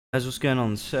Guys, what's going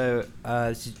on? So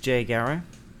this is Jay Garrow.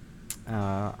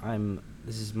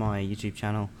 This is my YouTube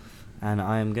channel, and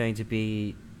I am going to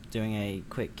be doing a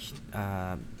quick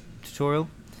tutorial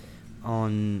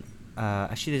on.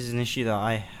 Actually, this is an issue that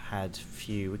I had a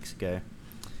few weeks ago,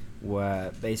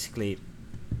 where basically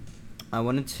I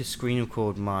wanted to screen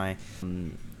record my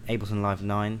Ableton Live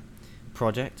 9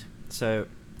 project. So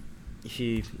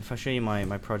if I show you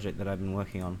my project that I've been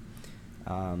working on.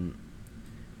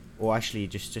 Or actually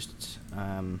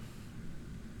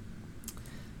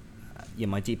yeah,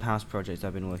 my deep house project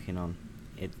I've been working on.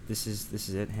 This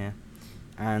is it here,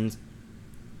 and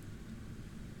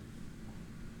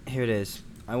here it is.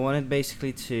 I wanted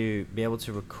basically to be able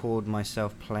to record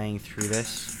myself playing through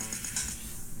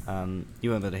this. You won't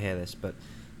be able to hear this, but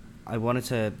I wanted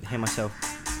to hear myself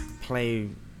play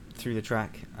through the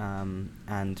track,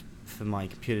 and for my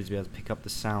computer to be able to pick up the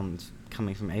sound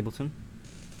coming from Ableton.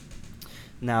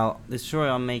 Now, the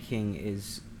tutorial I'm making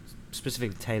is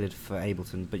specifically tailored for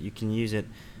Ableton, but you can use it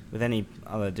with any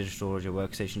other digital audio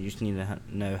workstation. You just need to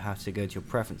know how to go to your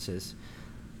preferences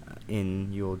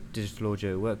in your digital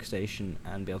audio workstation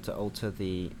and be able to alter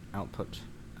the output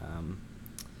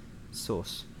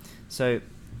source. So,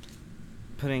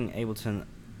 putting Ableton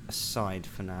aside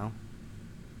for now,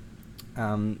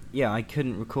 yeah, I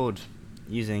couldn't record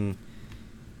using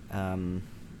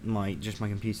my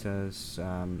computer's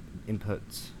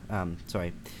inputs.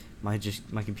 Sorry, my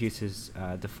computer's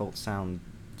default sound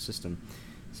system.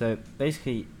 So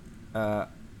basically,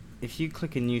 if you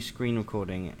click a new screen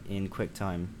recording in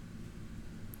QuickTime,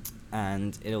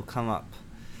 and it'll come up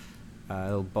a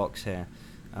little box here.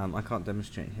 I can't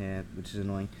demonstrate here, which is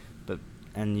annoying.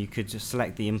 And you could just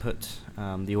select the input,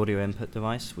 the audio input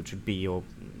device, which would be your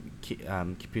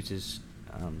computer's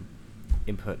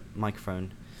input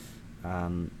microphone.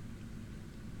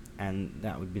 And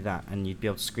that would be that, and you'd be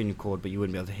able to screen record, but you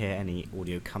wouldn't be able to hear any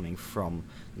audio coming from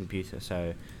the computer.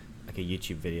 So like a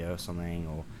YouTube video or something,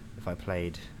 or if I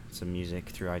played some music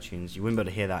through iTunes, you wouldn't be able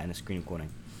to hear that in a screen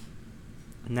recording.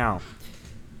 Now,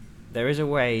 there is a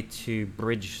way to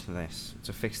bridge this,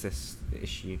 to fix this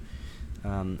issue,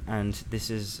 and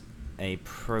this is a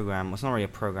program. Well, it's not really a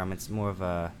program, it's more of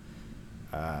a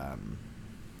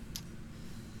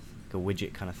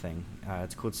widget kind of thing.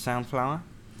 It's called Soundflower.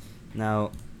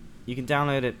 Now, you can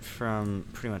download it from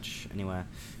pretty much anywhere.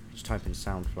 Just type in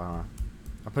Soundflower.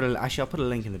 I'll put a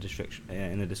link in the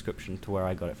description to where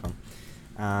I got it from.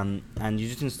 And you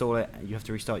just install it. You have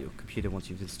to restart your computer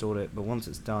once you've installed it. But once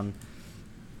it's done,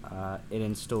 it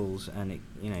installs and it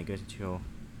goes into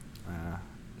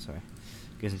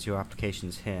your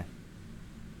applications here.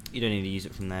 You don't need to use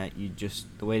it from there.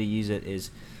 The way to use it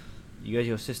is you go to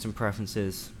your system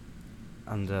preferences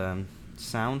under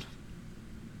sound.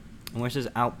 And where it says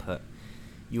output,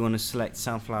 you want to select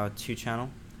Soundflower 2 channel,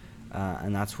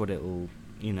 and that's what it'll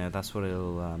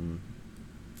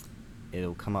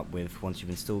come up with once you've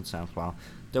installed Soundflower.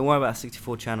 Don't worry about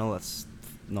 64 channel, that's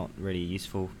not really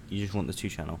useful. You just want the 2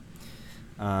 channel.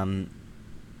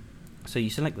 So you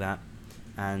select that,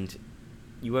 and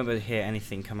you won't be able to hear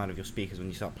anything come out of your speakers when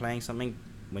you start playing something,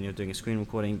 when you're doing a screen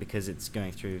recording, because it's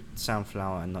going through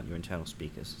Soundflower and not your internal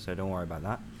speakers. So don't worry about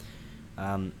that.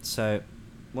 So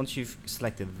once you've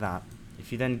selected that,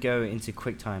 if you then go into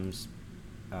QuickTime's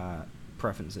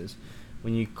preferences,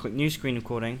 when you click New Screen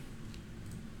Recording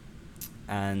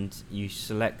and you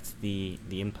select the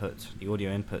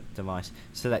audio input device,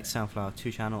 select Soundflower 2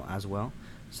 channel as well,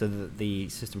 so that the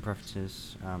system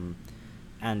preferences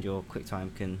and your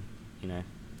QuickTime can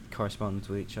correspond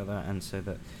with each other, and so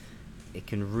that it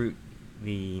can route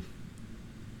the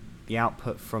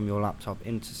output from your laptop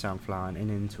into Soundflower and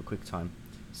into QuickTime.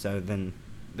 So then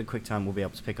the QuickTime will be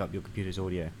able to pick up your computer's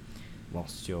audio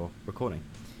whilst you're recording.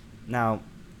 Now,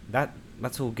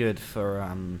 that's all good for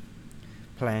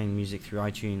playing music through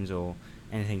iTunes or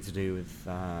anything to do with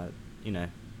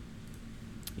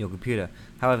your computer.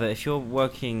 However, if you're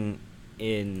working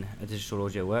in a digital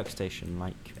audio workstation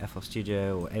like FL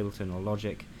Studio or Ableton or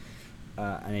Logic,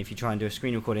 and if you try and do a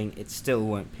screen recording, it still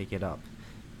won't pick it up.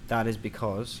 That is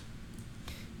because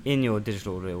in your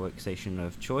digital audio workstation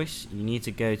of choice, you need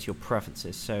to go to your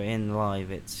preferences. So in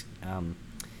Live, it's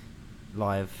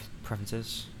Live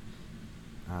Preferences.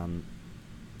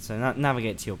 So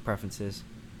navigate to your preferences,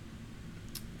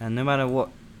 and no matter what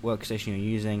workstation you're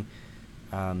using,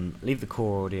 leave the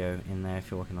core audio in there if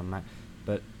you're working on Mac.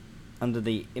 But under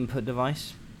the input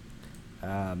device,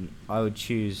 I would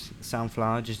choose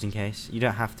Soundflower just in case. You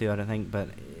don't have to, I don't think, but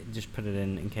just put it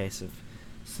in case of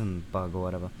some bug or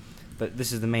whatever. But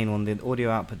this is the main one, the audio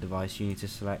output device. You need to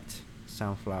select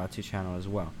Soundflower 2 channel as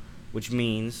well, which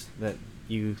means that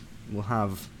you will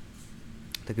have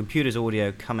the computer's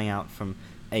audio coming out from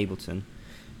Ableton,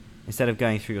 instead of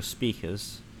going through your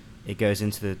speakers, it goes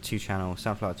into the 2-channel,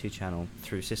 SoundCloud 2-channel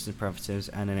through system preferences,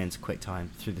 and then into QuickTime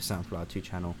through the SoundCloud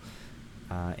 2-channel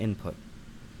input.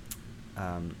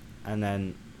 And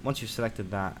then once you've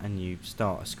selected that and you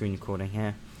start a screen recording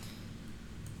here,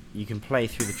 you can play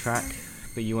through the track,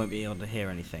 but you won't be able to hear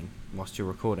anything whilst you're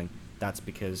recording. That's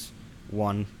because,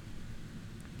 one,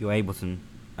 your Ableton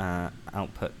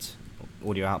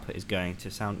audio output is going to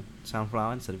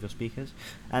SoundCloud instead of your speakers,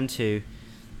 and two,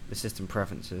 the system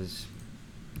preferences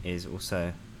is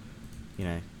also,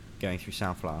 going through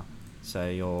SoundCloud. So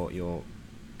your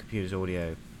computer's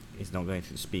audio is not going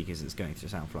through the speakers; it's going through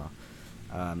SoundCloud.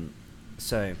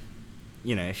 So,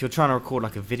 if you're trying to record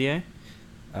like a video,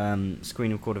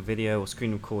 screen record a video, or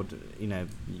screen record,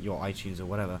 your iTunes or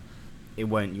whatever, you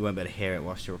won't be able to hear it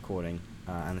whilst you're recording.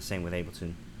 And the same with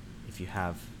Ableton. If you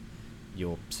have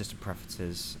your system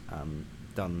preferences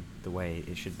done the way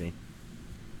it should be,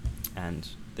 and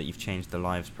that you've changed the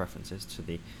live's preferences to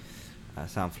the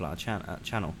SoundCloud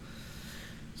channel.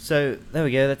 So there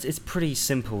we go. It's pretty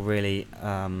simple, really.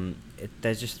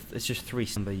 It's just three.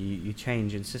 You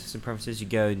change in system preferences. You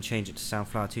go and change it to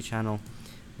SoundCloud 2-channel.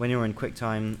 When you're in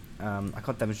QuickTime, I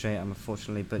can't demonstrate it,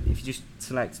 unfortunately, but if you just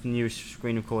select new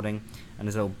screen recording, and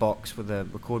there's a little box with a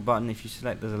record button. If you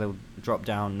select, there's a little drop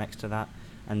down next to that,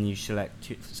 and you select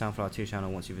SoundCloud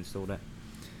 2-channel once you've installed it,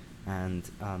 and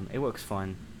it works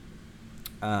fine.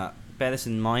 Bear this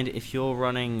in mind: if you're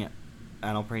running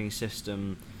an operating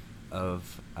system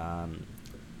of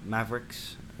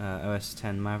Mavericks, OS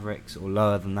 10 Mavericks, or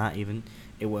lower than that even,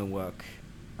 it won't work.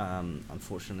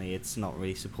 Unfortunately, it's not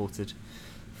really supported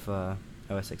for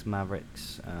OS X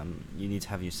Mavericks. You need to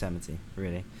have Yosemite,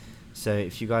 really. So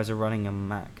if you guys are running a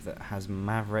Mac that has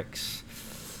Mavericks,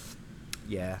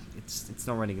 yeah, it's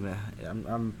not really gonna.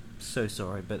 I'm so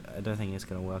sorry, but I don't think it's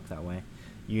gonna work that way.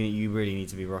 You really need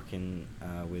to be rocking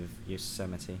with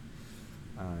Yosemite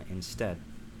instead.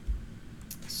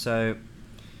 So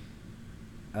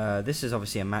this is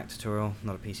obviously a Mac tutorial,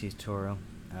 not a PC tutorial.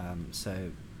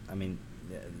 So I mean,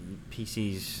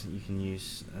 PCs, you can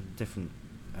use different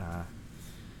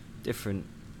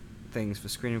things for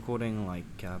screen recording, like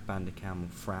Bandicam or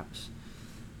Fraps.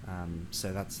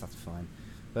 So that's fine.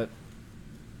 But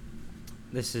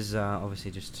this is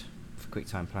obviously just for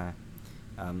QuickTime Player.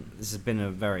 This has been a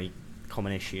very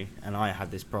common issue, and I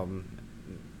had this problem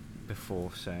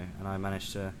before, and I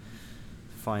managed to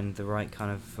find the right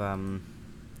kind of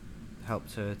help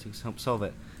to help solve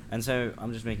it. And so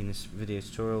I'm just making this video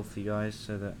tutorial for you guys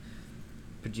so that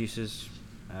producers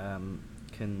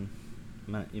can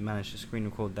manage to screen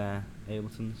record their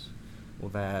Abletons or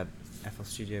their FL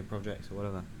Studio projects or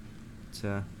whatever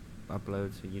to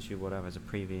upload to YouTube, whatever, as a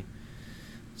preview.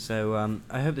 So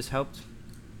I hope this helped,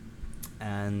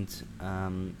 and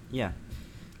yeah,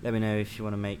 let me know if you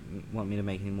want me to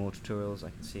make any more tutorials. I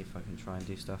can see if I can try and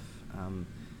do stuff. If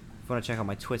you want to check out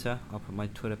my Twitter, I'll put my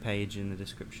Twitter page in the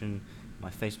description, my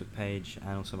Facebook page,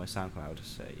 and also my SoundCloud,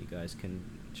 so you guys can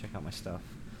check out my stuff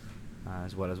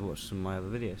as well as watch some of my other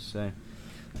videos. So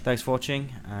thanks for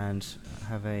watching, and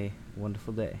have a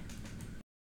wonderful day.